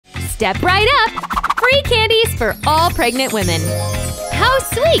Step right up! Free candies for all pregnant women. How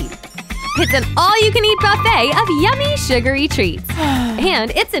sweet! It's an all-you-can-eat buffet of yummy, sugary treats. And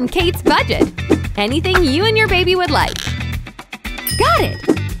it's in Kate's budget. Anything you and your baby would like. Got it!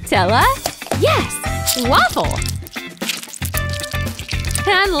 Tella? Yes! Waffle!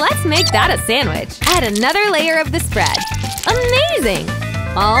 And let's make that a sandwich. Add another layer of the spread. Amazing!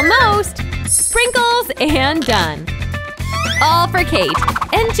 Almost! Sprinkles and done. All for Kate.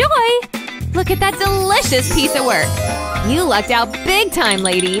 Enjoy! Look at that delicious piece of work. You lucked out big time,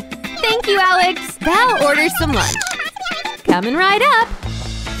 lady. Thank you, Alex. Val orders some lunch. Coming right up.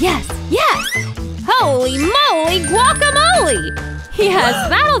 Yes, yes! Holy moly guacamole! Yes,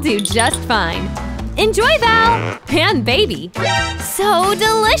 that'll do just fine. Enjoy, Val! And baby. So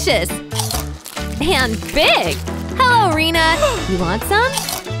delicious! And big! Hello, Rena. You want some?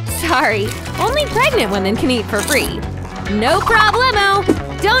 Sorry, only pregnant women can eat for free. No problemo!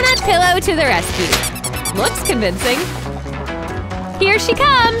 Donut pillow to the rescue. Looks convincing. Here she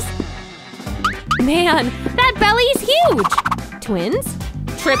comes! Man, that belly's huge! Twins?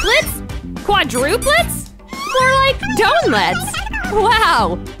 Triplets? Quadruplets? More like donuts!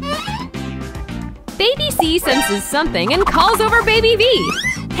 Wow! Baby C senses something and calls over Baby V.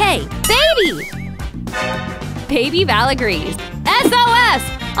 Hey, baby! Baby Val agrees. SOS!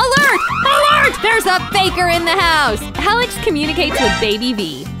 Alert! Alert! There's a faker in the house! Alex communicates with Baby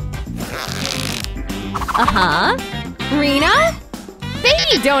V. Uh-huh. Rena?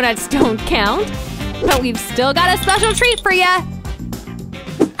 Baby donuts don't count. But we've still got a special treat for ya!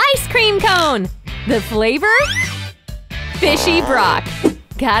 Ice cream cone! The flavor? Fishy Brock.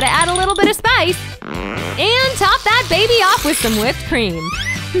 Gotta add a little bit of spice. And top that baby off with some whipped cream.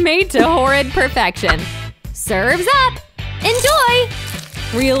 Made to horrid perfection. Serves up! Enjoy!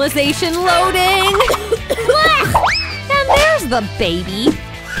 Realization loading! And there's the baby!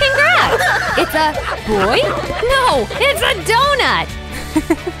 Congrats! It's a boy? No, it's a donut!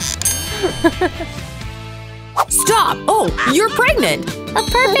 Stop! Oh, you're pregnant! A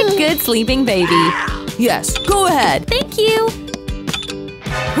perfect good sleeping baby. Yes, go ahead. Thank you!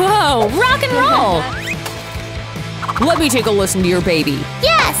 Whoa, rock and roll! Let me take a listen to your baby.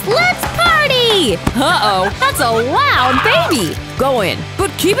 Yes, let's party! Uh-oh, that's a loud baby! Go in,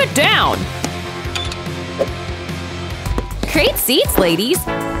 but keep it down! Great seats, ladies!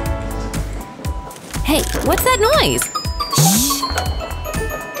 Hey, what's that noise? Shh!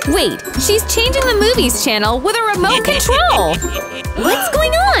 Wait, she's changing the movies channel with a remote control! What's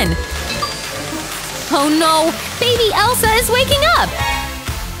going on? Oh no, baby Elsa is waking up!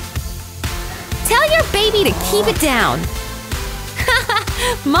 Tell your baby to keep it down!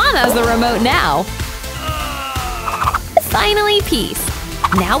 Mom has the remote now! Finally, peace!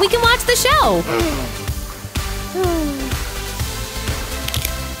 Now we can watch the show!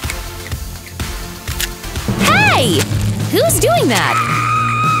 Hey! Who's doing that?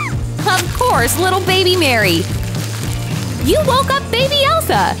 Of course, little baby Mary! You woke up baby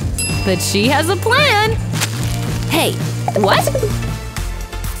Elsa! But she has a plan! Hey, what?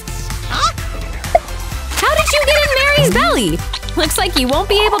 How did you get in Mary's belly? Looks like you won't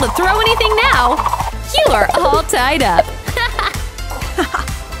be able to throw anything now! You are all tied up!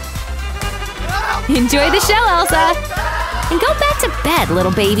 Enjoy the show, Elsa! And go back to bed,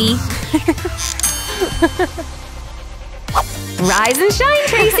 little baby! Rise and shine,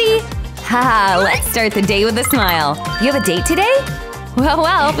 Tracy! Haha, let's start the day with a smile. You have a date today?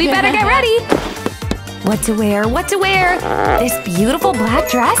 Well, we better get ready! What to wear, what to wear? This beautiful black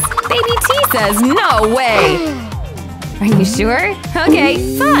dress? Baby T says no way! Are you sure?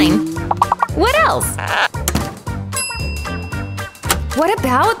 Okay, fine. What else? What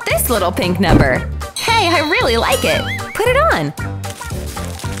about this little pink number? Hey, I really like it! Put it on!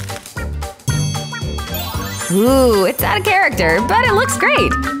 Ooh, it's out of character, but it looks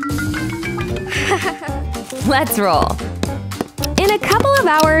great! Let's roll. In a couple of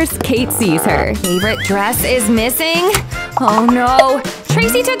hours, Kate sees her. Favorite dress is missing? Oh no!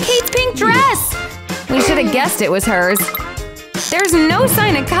 Tracy took Kate's pink dress! We should have guessed it was hers. There's no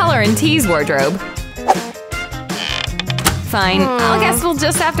sign of color in T's wardrobe. Fine, I guess we'll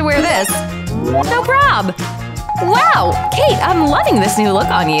just have to wear this. No prob! Wow! Kate, I'm loving this new look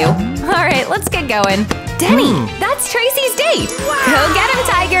on you. Alright, let's get going. Denny, that's Tracy's date! Wow. Go get him,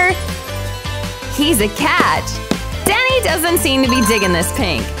 Tiger! He's a catch. Denny doesn't seem to be digging this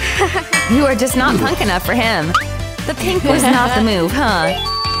pink. You are just not punk enough for him. The pink was not the move, huh?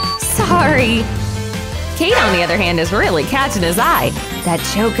 Sorry. Kate, on the other hand, is really catching his eye. That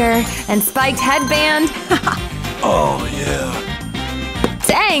choker and spiked headband. Oh, yeah.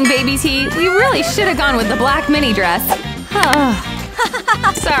 Dang, Baby T, we really should have gone with the black mini dress.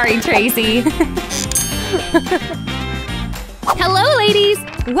 Sorry, Tracy. Hello, ladies!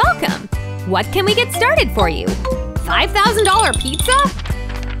 Welcome! What can we get started for you? $5,000 pizza?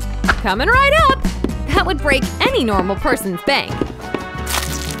 Coming right up! That would break any normal person's bank.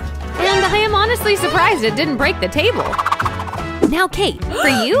 And I am honestly surprised it didn't break the table. Now, Kate, for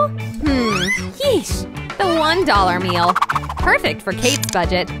you? Yeesh. The $1 meal. Perfect for Kate's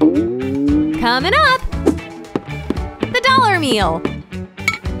budget. Coming up! The dollar meal.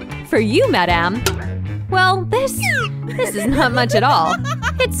 For you, madame. Well, this is not much at all.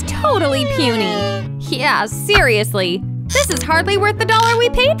 It's totally puny. Yeah, seriously. This is hardly worth the dollar we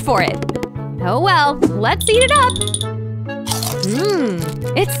paid for it. Oh well, let's eat it up.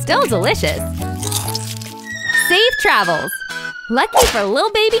 It's still delicious. Safe travels. Lucky for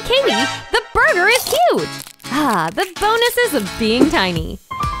little baby Katie, the burger is huge. The bonuses of being tiny.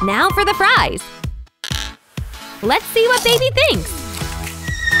 Now for the fries. Let's see what baby thinks.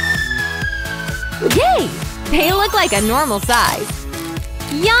 Yay! They look like a normal size.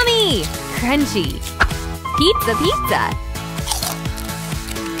 Yummy! Crunchy. Pizza, pizza.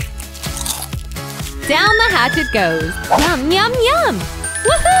 Down the hatch it goes. Yum, yum, yum!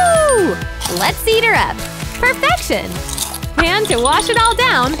 Woohoo! Let's eat her up. Perfection! And to wash it all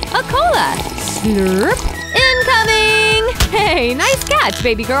down, a cola. Slurp. Incoming! Hey, nice catch,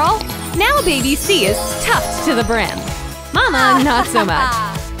 baby girl. Now baby C is stuffed to the brim. Mama, not so much.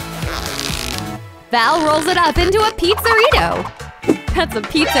 Val rolls it up into a pizzerito. That's a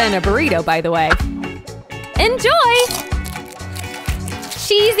pizza and a burrito, by the way. Enjoy!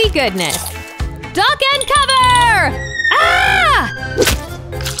 Cheesy goodness. Duck and cover! Ah!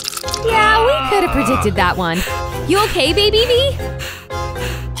 Yeah, we could have predicted that one. You okay, baby V?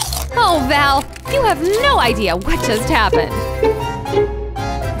 Oh, Val, you have no idea what just happened.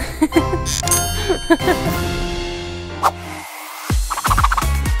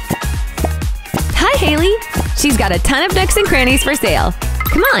 Hi, Haley. She's got a ton of nooks and crannies for sale.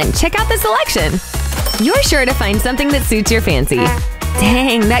 Come on, check out the selection. You're sure to find something that suits your fancy.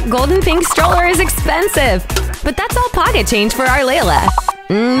 Dang, that golden pink stroller is expensive. But that's all pocket change for our Layla.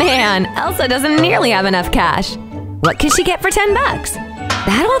 Man, Elsa doesn't nearly have enough cash. What could she get for 10 bucks?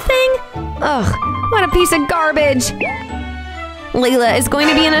 That whole thing? Ugh, what a piece of garbage. Layla is going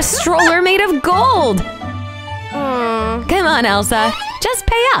to be in a stroller made of gold. Come on, Elsa. Just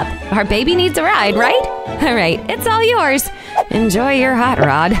pay up. Our baby needs a ride, right? All right, it's all yours. Enjoy your hot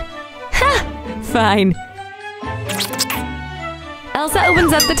rod. Ha! Fine. Elsa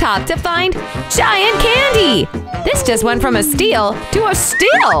opens up the top to find giant candy! This just went from a steal to a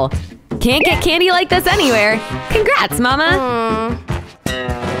steal! Can't get candy like this anywhere. Congrats, Mama!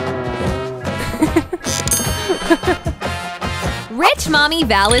 Rich Mommy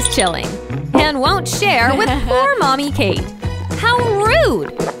Val is chilling and won't share with poor Mommy Kate. How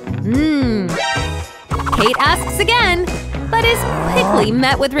rude! Kate asks again, but is quickly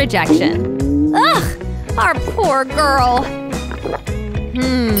met with rejection. Ugh! Our poor girl!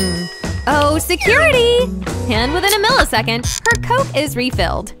 Oh, security! And within a millisecond, her Coke is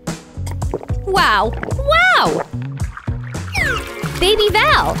refilled. Wow! Wow! Baby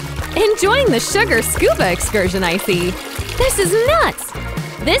Val! Enjoying the sugar scuba excursion, I see. This is nuts!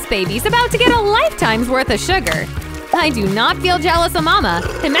 This baby's about to get a lifetime's worth of sugar. I do not feel jealous of Mama.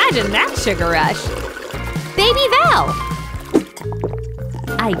 Imagine that sugar rush. Baby Val!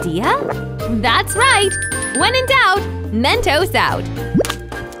 Idea? That's right! When in doubt, Mentos out.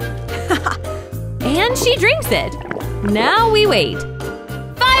 And she drinks it. Now we wait.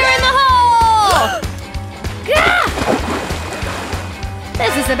 Fire in the hole! Gah!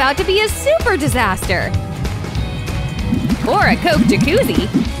 This is about to be a super disaster. Or a Coke jacuzzi.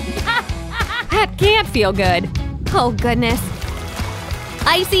 That can't feel good. Oh, goodness.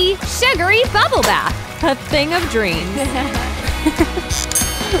 Icy, sugary bubble bath. A thing of dreams.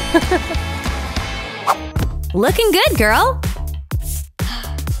 Looking good, girl.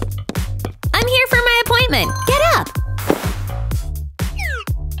 I'm here for my appointment. Get up.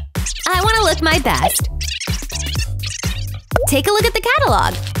 I want to look my best. Take a look at the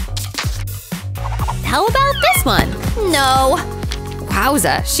catalog. How about this one? No.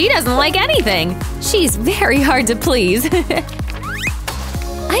 Wowza, she doesn't like anything. She's very hard to please.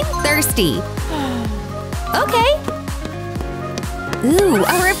 I'm thirsty. Okay. Ooh,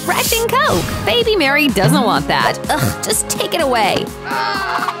 a refreshing Coke. Baby Mary doesn't want that. Ugh, just take it away.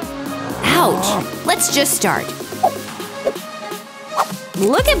 Ouch. Let's just start.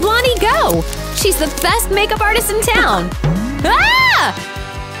 Look at Blondie go. She's the best makeup artist in town. Ah!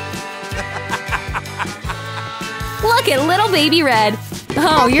 Look at little baby Red.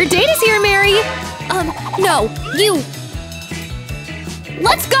 Oh, your date is here, Mary. No, you.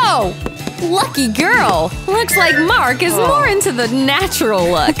 Let's go! Lucky girl! Looks like Mark is more into the natural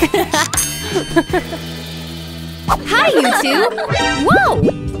look. Hi, you two! Whoa!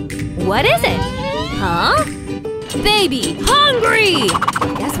 What is it? Huh? Baby, hungry!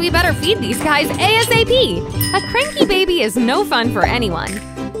 Guess we better feed these guys ASAP! A cranky baby is no fun for anyone.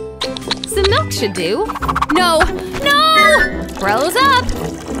 Some milk should do. No! No! Froze up!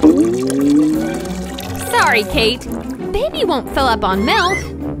 Sorry, Kate. Baby won't fill up on milk.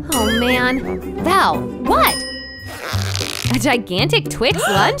 Oh, man. Val, what? A gigantic Twix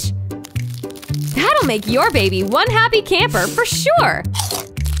lunch? That'll make your baby one happy camper for sure!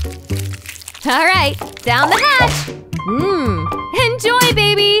 All right, down the hatch! Enjoy,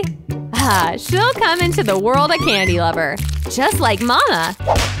 baby! Ah, she'll come into the world a candy lover. Just like Mama.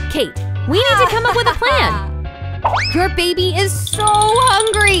 Kate, we need to come up with a plan. Your baby is so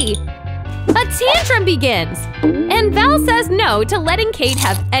hungry! A tantrum begins! And Val says no to letting Kate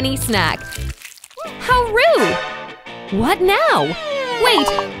have any snack. How rude! What now? Wait,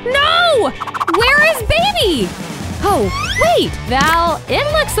 no! Where is baby? Oh, wait, Val, it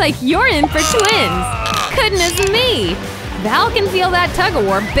looks like you're in for twins. Goodness me! Val can feel that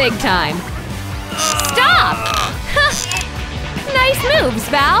tug-of-war big time. Stop! Nice moves,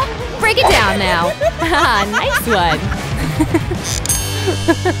 Val. Break it down now. Nice one.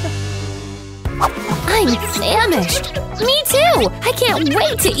 I'm famished. Me too! I can't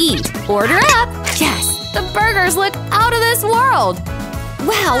wait to eat. Order up. Yes, the burgers look out of this world.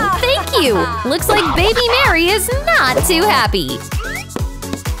 Wow, thank you! Looks like Baby Mary is not too happy.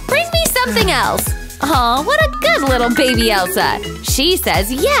 Bring me something else. Aw, what a good little baby Elsa. She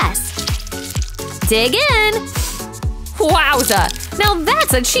says yes. Dig in. Wowza, now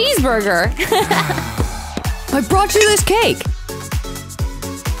that's a cheeseburger. I brought you this cake.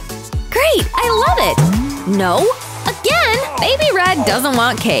 Great, I love it. No, again, Baby Red doesn't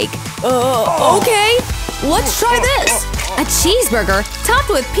want cake. Okay. Let's try this. A cheeseburger topped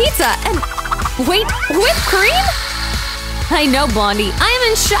with pizza and… wait, whipped cream? I know, Blondie. I am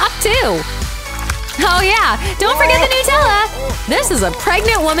in shock, too. Oh, yeah. Don't forget the Nutella. This is a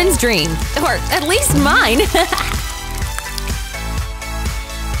pregnant woman's dream. Or at least mine.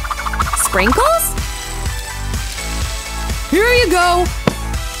 Sprinkles? Here you go.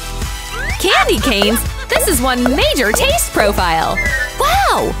 Candy canes? This is one major taste profile.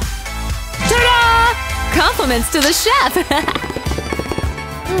 Wow. Ta-da! Compliments to the chef!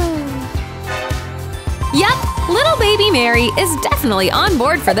 Yep, little baby Mary is definitely on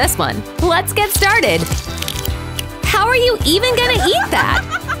board for this one. Let's get started! How are you even gonna eat that?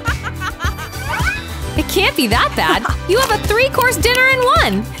 It can't be that bad! You have a 3-course dinner in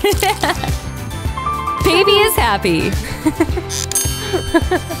one! Baby is happy!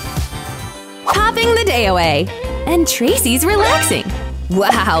 Popping the day away! And Tracy's relaxing!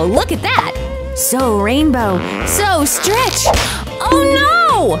 Wow, look at that! So rainbow, so stretch! Oh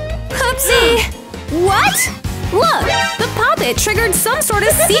no! Oopsie! What? Look! The puppet triggered some sort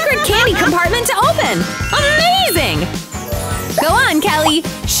of secret candy compartment to open! Amazing! Go on, Kelly!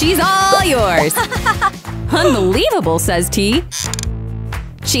 She's all yours! Unbelievable, says T.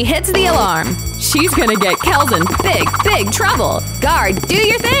 She hits the alarm. She's gonna get Kels in big, big trouble! Guard, do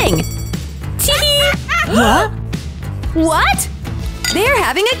your thing! Tee! What? What? They're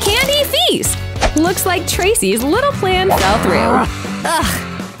having a candy feast! Looks like Tracy's little plan fell through.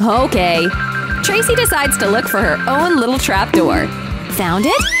 Ugh, okay. Tracy decides to look for her own little trapdoor. Found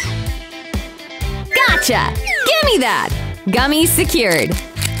it? Gotcha! Gimme that! Gummies secured.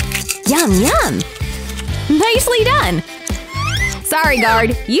 Yum, yum! Nicely done! Sorry,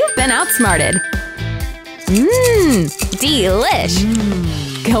 guard, you've been outsmarted. Delish!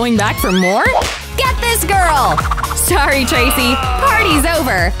 Going back for more? Get this girl! Sorry, Tracy. Party's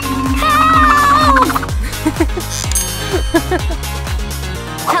over. Help!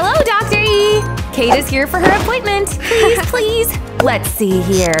 Hello, Dr. E! Kate is here for her appointment. Please, please. Let's see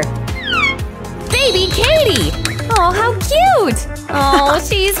here. Baby Katie! Oh, how cute! Oh,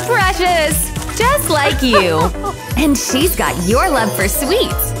 she's precious. Just like you. And she's got your love for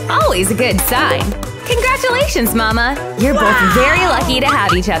sweets. Always a good sign. Congratulations, Mama. You're both very lucky to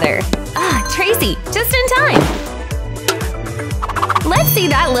have each other. Ah, Tracy, just in time. Let's see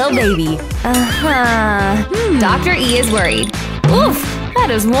that little baby. Dr. E is worried. Oof, that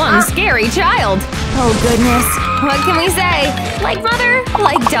is one scary child. Oh goodness, what can we say? Like mother,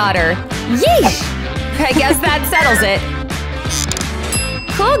 like daughter. Yeesh! I guess that settles it.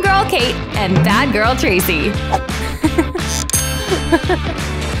 Cool girl Kate and bad girl Tracy.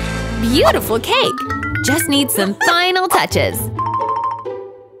 Beautiful cake. Just needs some final touches.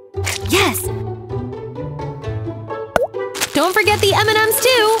 Yes! Don't forget the M&Ms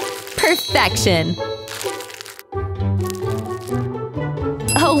too! Perfection!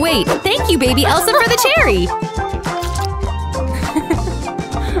 Oh wait, thank you, baby Elsa, for the cherry!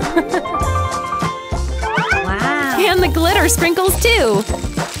 Wow. And the glitter sprinkles too!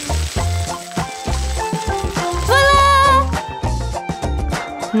 Voila!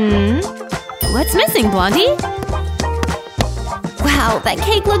 What's missing, Blondie? Wow, that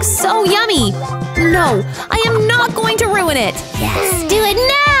cake looks so yummy! No, I am not going to ruin it! Yes, do it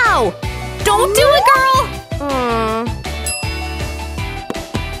now! Don't do it, girl!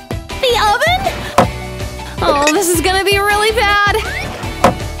 The oven? Oh, this is gonna be really bad!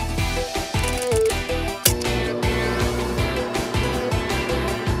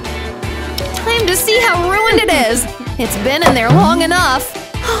 Time to see how ruined it is! It's been in there long enough!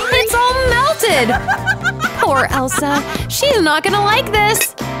 It's all melted! Poor Elsa, she's not gonna like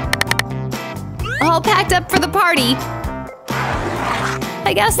this! All packed up for the party.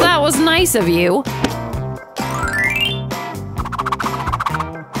 I guess that was nice of you.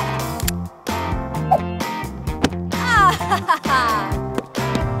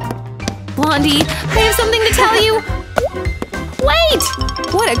 Blondie, I have something to tell you! Wait!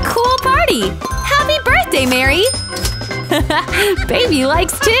 What a cool party! Happy birthday, Mary! Baby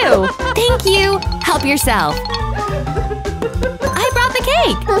likes too! Thank you! Help yourself! I brought the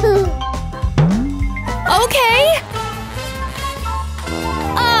cake! Okay!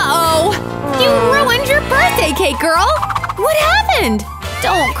 Uh-oh! You ruined your birthday cake, girl! What happened?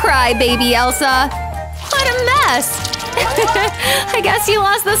 Don't cry, baby Elsa! What a mess! I guess you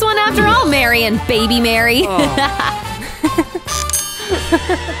lost this one after all, Mary and baby Mary!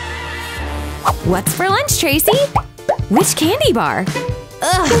 What's for lunch, Tracy? Which candy bar?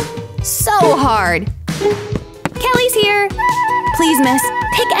 Ugh, so hard! Kelly's here! Please, miss,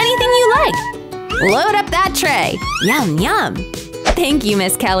 pick anything you like! Load up that tray! Yum, yum! Thank you,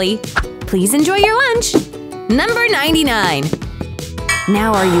 Miss Kelly! Please enjoy your lunch! Number 99!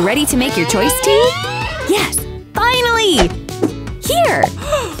 Now are you ready to make your choice tea? Yes! Finally! Here!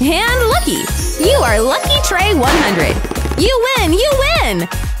 And looky! You are Lucky Tray 100! You win! You win!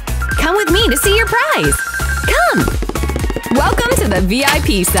 Come with me to see your prize! Come! Welcome to the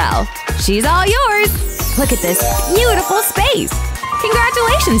VIP cell! She's all yours! Look at this beautiful space!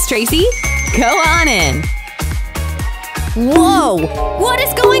 Congratulations, Tracy! Go on in! Whoa! What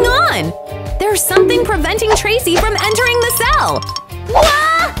is going on? There's something preventing Tracy from entering the cell!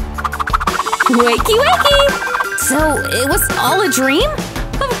 Wah! Wakey wakey! So, it was all a dream?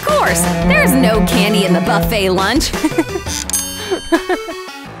 Of course! There's no candy in the buffet lunch!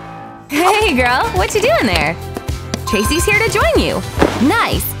 Hey girl, what you doing there? Tracy's here to join you!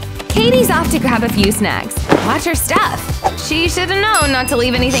 Nice! Katie's off to grab a few snacks. Watch her stuff! She should have known not to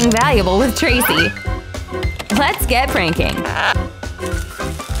leave anything valuable with Tracy. Let's get pranking!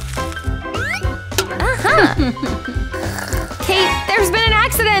 Kate, there's been an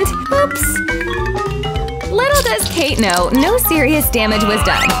accident! Oops! Little does Kate know, no serious damage was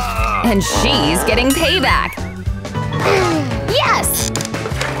done. And she's getting payback! Yes!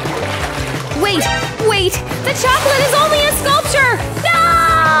 Wait! Wait! The chocolate is only a sculpture!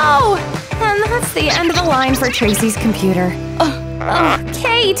 No! And that's the end of the line for Tracy's computer. Oh,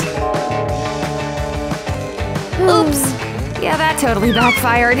 Kate! Oops! Yeah, that totally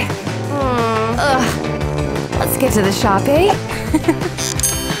backfired. Ugh. Let's get to the shop, eh?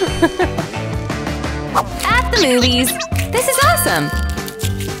 At the movies! This is awesome!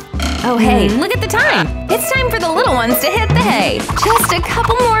 Oh hey, look at the time! It's time for the little ones to hit the hay! Just a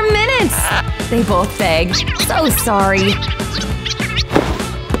couple more minutes! They both begged. So sorry.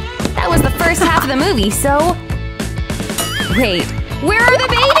 That was the first half of the movie, so… Wait, where are the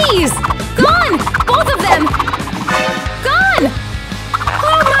babies? Gone! Both of them! Gone!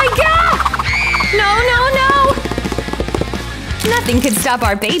 Oh my god! No, no, no! Nothing could stop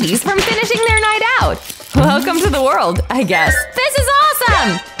our babies from finishing their night out! Welcome to the world, I guess. This is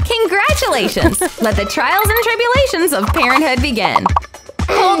awesome! Congratulations! Let the trials and tribulations of parenthood begin.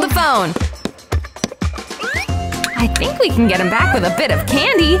 Hold the phone. I think we can get him back with a bit of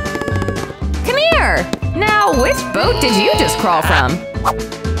candy. Come here! Now, which boat did you just crawl from?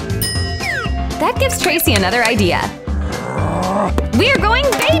 That gives Tracy another idea. We're going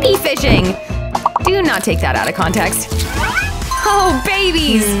baby fishing! Do not take that out of context. Oh,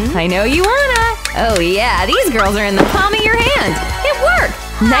 babies! I know you wanna! Oh yeah, these girls are in the palm of your hand! It worked!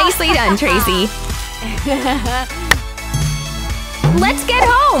 Nicely done, Tracy! Let's get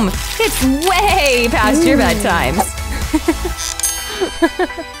home! It's way past your bedtimes!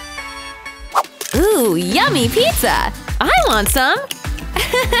 Ooh, yummy pizza! I want some!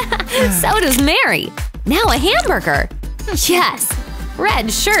 So does Mary! Now a hamburger! Yes!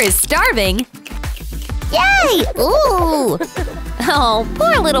 Red sure is starving! Yay! Ooh! Oh,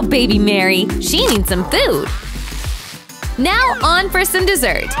 poor little baby Mary. She needs some food. Now on for some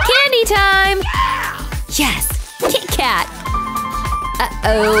dessert. Candy time! Yes! Kit Kat!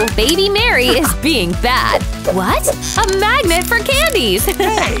 Uh-oh, baby Mary is being bad. What? A magnet for candies!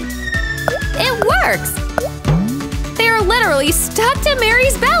 It works! They're literally stuck to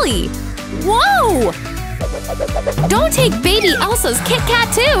Mary's belly! Whoa! Don't take baby Elsa's Kit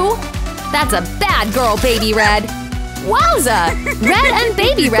Kat too! That's a bad girl, Baby Red! Wowza! Red and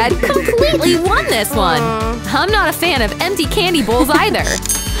Baby Red completely won this one! I'm not a fan of empty candy bowls either!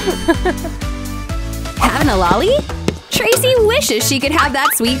 Having a lolly? Tracy wishes she could have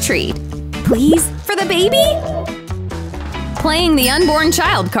that sweet treat. Please, for the baby? Playing the unborn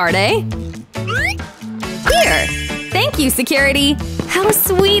child card, eh? Here! Thank you, security! How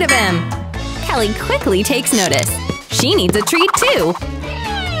sweet of him! Kelly quickly takes notice. She needs a treat too!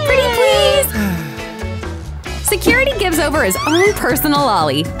 Pretty please! Security gives over his own personal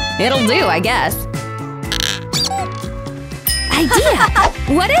lolly. It'll do, I guess. Idea!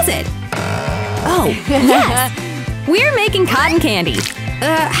 What is it? Oh, yes! We're making cotton candy.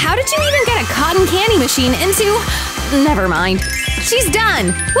 How did you even get a cotton candy machine into… Never mind. She's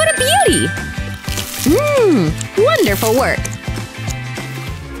done! What a beauty! Wonderful work.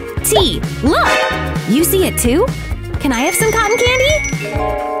 T, look! You see it too? Can I have some cotton candy?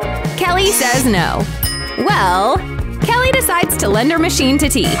 Kelly says no. Well, Kelly decides to lend her machine to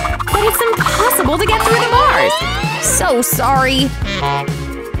T, but it's impossible to get through the bars. So sorry.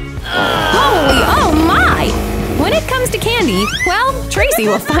 Holy oh my! When it comes to candy, well, Tracy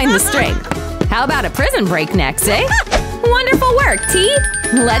will find the string. How about a prison break next, eh? Wonderful work, T!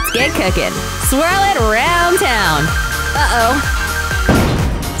 Let's get cooking. Swirl it around town. Uh-oh.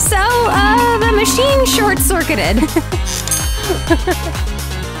 So, the machine short-circuited.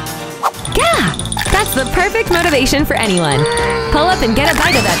 Gah! That's the perfect motivation for anyone. Pull up and get a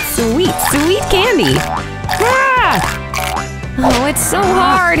bite of that sweet, sweet candy. Ah! Oh, it's so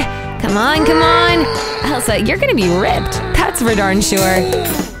hard. Come on, come on. Elsa, you're gonna be ripped. That's for darn sure.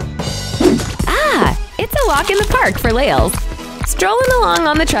 Ah! It's a walk in the park for Laels. Strolling along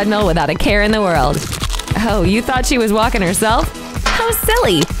on the treadmill without a care in the world. Oh, you thought she was walking herself? How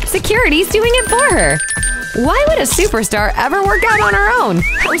silly! Security's doing it for her! Why would a superstar ever work out on her own?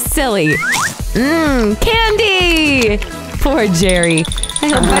 How silly! Candy! Poor Jerry. I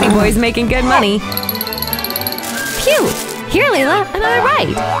hope Bunny Boy's making good money. Phew! Here, Layla, another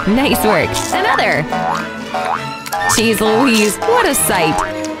bite! Nice work! Another! Jeez Louise, what a sight!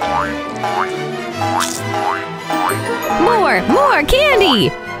 More candy!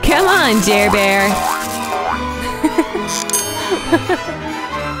 Come on, Jer Bear!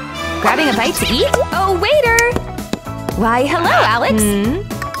 Grabbing a bite to eat? Oh, waiter! Why, hello, Alex!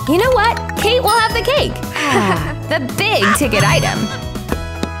 You know what? Kate will have the cake! The big ticket item!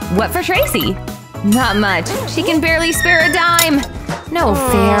 What for Tracy? Not much. She can barely spare a dime! No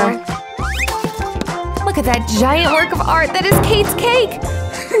fair! Look at that giant work of art that is Kate's cake!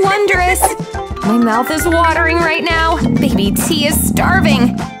 Wondrous! My mouth is watering right now! Baby T is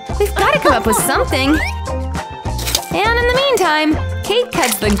starving! We've gotta come up with something! And in the meantime, Kate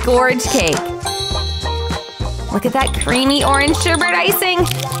cuts the gorge cake. Look at that creamy orange sherbet icing!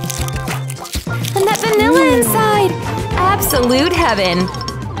 And that vanilla inside! Absolute heaven!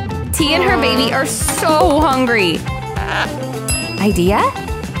 T and her baby are so hungry! Idea?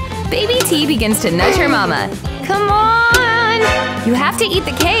 Baby T begins to nudge her mama. Come on! You have to eat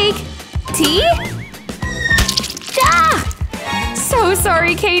the cake! T? Ah! So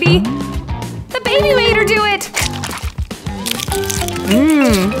sorry, Katie! The baby made her do it!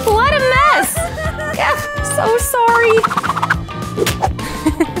 What a mess! So sorry!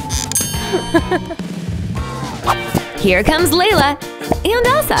 Here comes Layla! And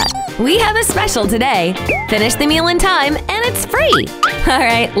Elsa! We have a special today! Finish the meal in time, and it's free!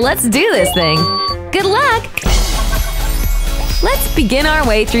 Alright, let's do this thing! Good luck! Let's begin our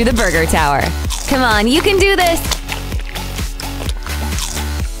way through the burger tower. Come on, you can do this!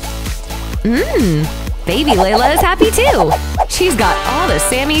 Baby Layla is happy too! She's got all the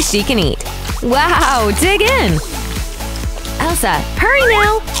Sammys she can eat. Wow, dig in! Elsa, hurry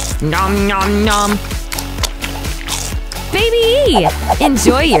now! Nom nom nom! Baby E!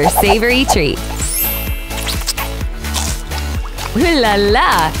 Enjoy your savory treat! Ooh la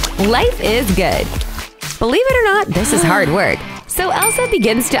la! Life is good! Believe it or not, this is hard work. So Elsa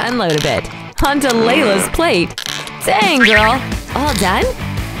begins to unload a bit. Onto Layla's plate. Dang, girl! All done?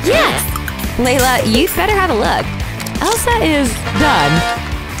 Yes! Layla, you better have a look. Elsa is done.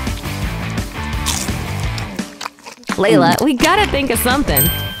 Layla, we gotta think of something.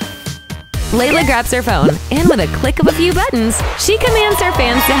 Layla grabs her phone, and with a click of a few buttons, she commands her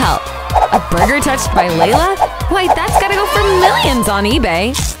fans to help. A burger touched by Layla? Why, that's gotta go for millions on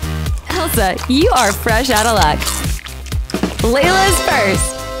eBay. Elsa, you are fresh out of luck. Layla's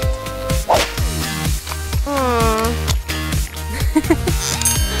first.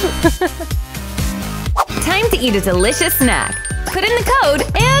 Time to eat a delicious snack. Put in the code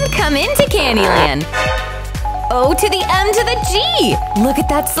and come into Candyland. O to the M to the G! Look at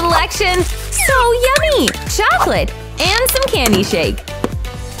that selection! So yummy! Chocolate and some candy shake.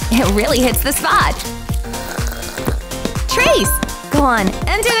 It really hits the spot. Trace! Go on,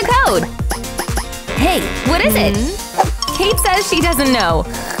 enter the code. Hey, what is it? Kate says she doesn't know.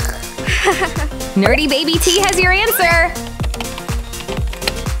 Nerdy Baby T has your answer.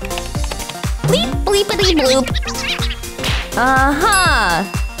 Bleep bleepity bloop. Uh-huh.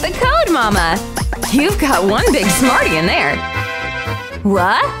 The code, Mama. You've got one big smarty in there.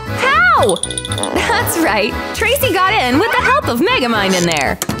 What? How? That's right. Tracy got in with the help of Megamind in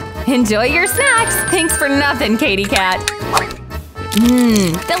there. Enjoy your snacks. Thanks for nothing, Katie Cat.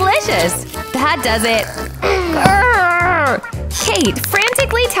 Delicious. That does it. Grrr. Kate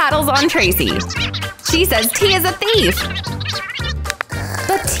frantically tattles on Tracy. She says T is a thief.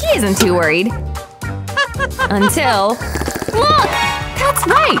 But T isn't too worried. Until… Look! That's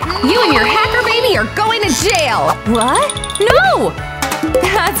right! You and your hacker baby are going to jail! What? No!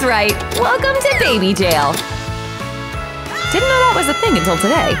 That's right! Welcome to baby jail! Didn't know that was a thing until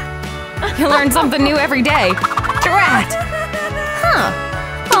today. You learn something new every day. Drat! Huh.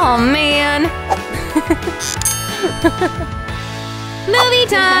 Oh man! Movie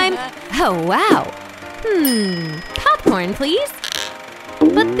time! Oh wow! Popcorn, please?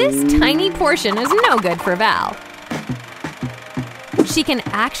 But this tiny portion is no good for Val. She can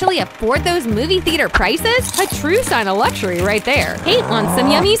actually afford those movie theater prices? A true sign of luxury right there. Kate wants some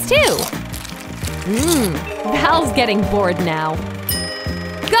yummies too. Val's getting bored now.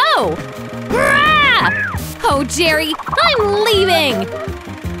 Go! Rah! Oh, Jerry, I'm leaving!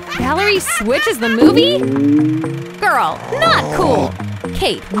 Valerie switches the movie? Girl, not cool.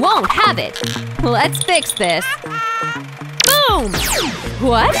 Kate won't have it. Let's fix this. Boom!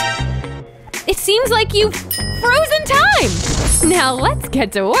 What? It seems like you've frozen time! Now let's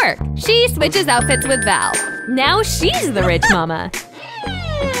get to work. She switches outfits with Val. Now she's the rich mama.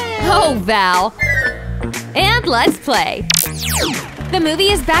 Oh, Val. And let's play. The movie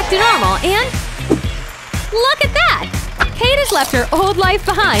is back to normal and… Look at that! Kate has left her old life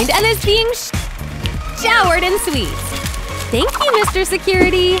behind and is being showered in sweets. Thank you, Mr.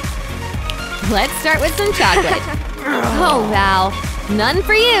 Security. Let's start with some chocolate. Oh, Val. None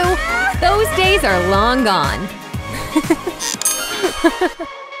for you. Those days are long gone.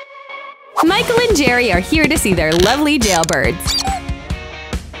 Michael and Jerry are here to see their lovely jailbirds.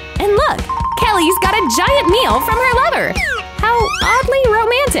 And look, Kelly's got a giant meal from her lover. How oddly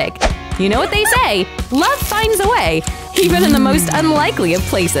romantic. You know what they say, love finds a way, even in the most unlikely of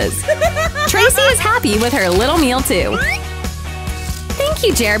places. Tracy is happy with her little meal too. Thank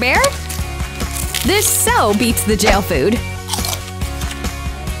you, Jer Bear. This so beats the jail food.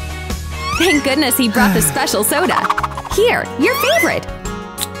 Thank goodness he brought the special soda. Here, your favorite.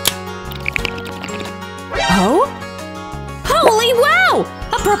 Oh? Holy wow!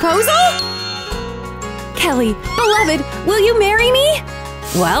 A proposal? Kelly, beloved, will you marry me?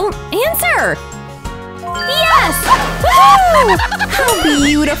 Well, answer! Yes! Woo! How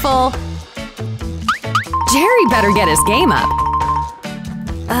beautiful! Jerry better get his game up.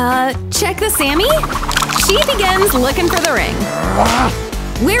 Check the Sammy? She begins looking for the ring.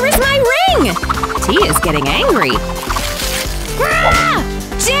 Where is my ring? T is getting angry. Ah!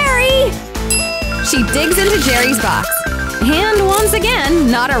 Jerry! She digs into Jerry's box. And once again,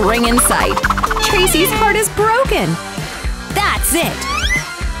 not a ring in sight. Tracy's heart is broken. That's it.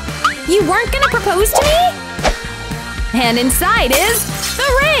 You weren't gonna propose to me? And inside is the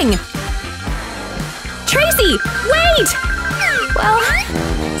ring! Tracy, wait! Well,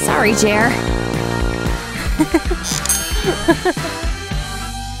 sorry, Jer.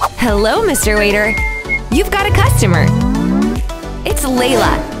 Hello, Mr. Waiter. You've got a customer. It's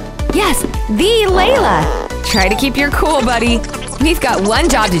Layla. Yes, the Layla. Try to keep your cool, buddy. We've got one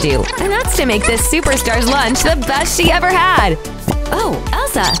job to do, and that's to make this superstar's lunch the best she ever had. Oh,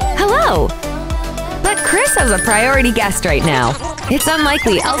 Elsa, hello. But Chris has a priority guest right now. It's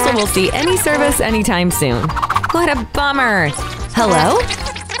unlikely Elsa will see any service anytime soon. What a bummer. Hello?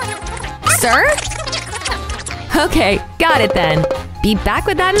 Sir? Okay, got it then. Be back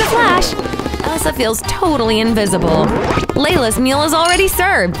with that in a flash. Elsa feels totally invisible. Layla's meal is already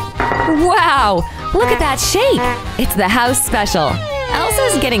served. Wow! Look at that shape! It's the house special.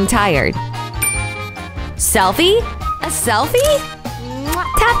 Elsa's getting tired. Selfie? A selfie?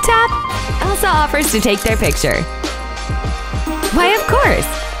 Tap tap! Elsa offers to take their picture. Why, of course!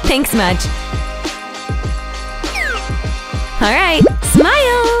 Thanks much! Alright,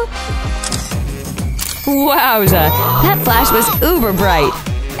 smile! Wowza! That flash was uber bright!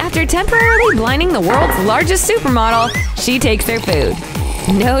 After temporarily blinding the world's largest supermodel, she takes her food.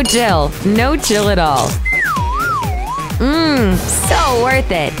 No chill. No chill at all. So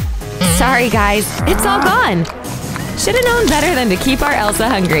worth it. Sorry guys, it's all gone. Should've known better than to keep our Elsa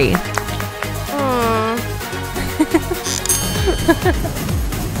hungry.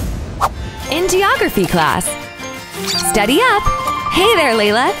 In geography class. Study up! Hey there,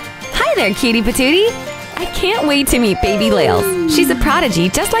 Layla! Hi there, cutie patootie! I can't wait to meet baby Lails. She's a prodigy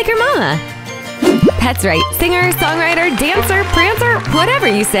just like her mama. That's right, singer, songwriter, dancer, prancer, whatever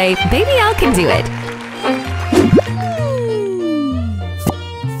you say, baby Elle can do it.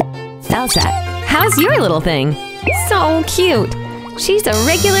 Elsa, how's your little thing? So cute! She's a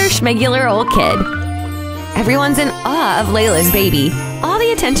regular schmegular old kid. Everyone's in awe of Layla's baby. All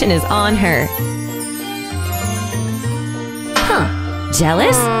the attention is on her. Huh,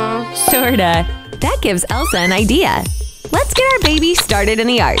 jealous? Sorta. That gives Elsa an idea. Let's get our baby started in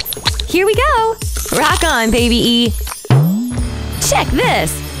the arts. Here we go! Rock on, baby E! Check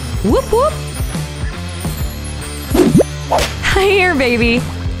this! Whoop whoop! Here, baby!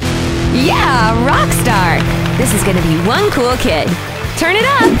 Yeah, rock star! This is gonna be one cool kid. Turn it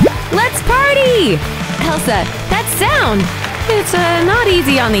up! Let's party! Elsa, that sound! It's not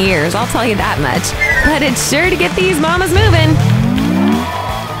easy on the ears, I'll tell you that much. But it's sure to get these mamas moving.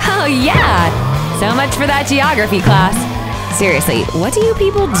 Oh yeah! So much for that geography class. Seriously, what do you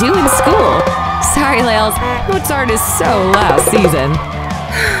people do in school? Sorry, Lails, Mozart is so last season.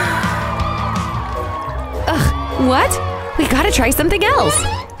 Ugh, what? We gotta try something else.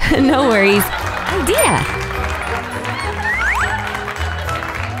 No worries. Idea!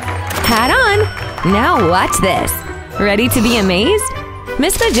 Hat on! Now watch this. Ready to be amazed?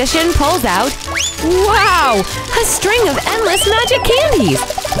 Miss Magician pulls out… Wow! A string of endless magic candies!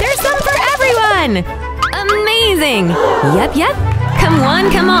 There's some for everyone! Amazing! Yep. Come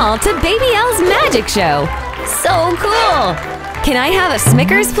one, come all to Baby Elle's magic show! So cool! Can I have a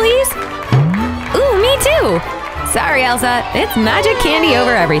Snickers, please? Ooh, me too! Sorry, Elsa, it's magic candy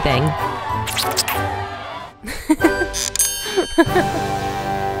over everything.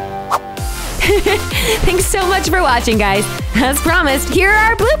 Thanks so much for watching, guys. As promised, here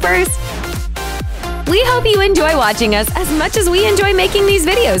are our bloopers. We hope you enjoy watching us as much as we enjoy making these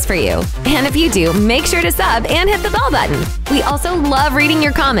videos for you. And if you do, make sure to sub and hit the bell button. We also love reading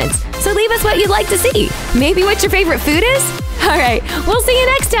your comments, so leave us what you'd like to see. Maybe what your favorite food is? Alright, we'll see you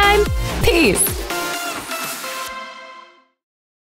next time. Peace!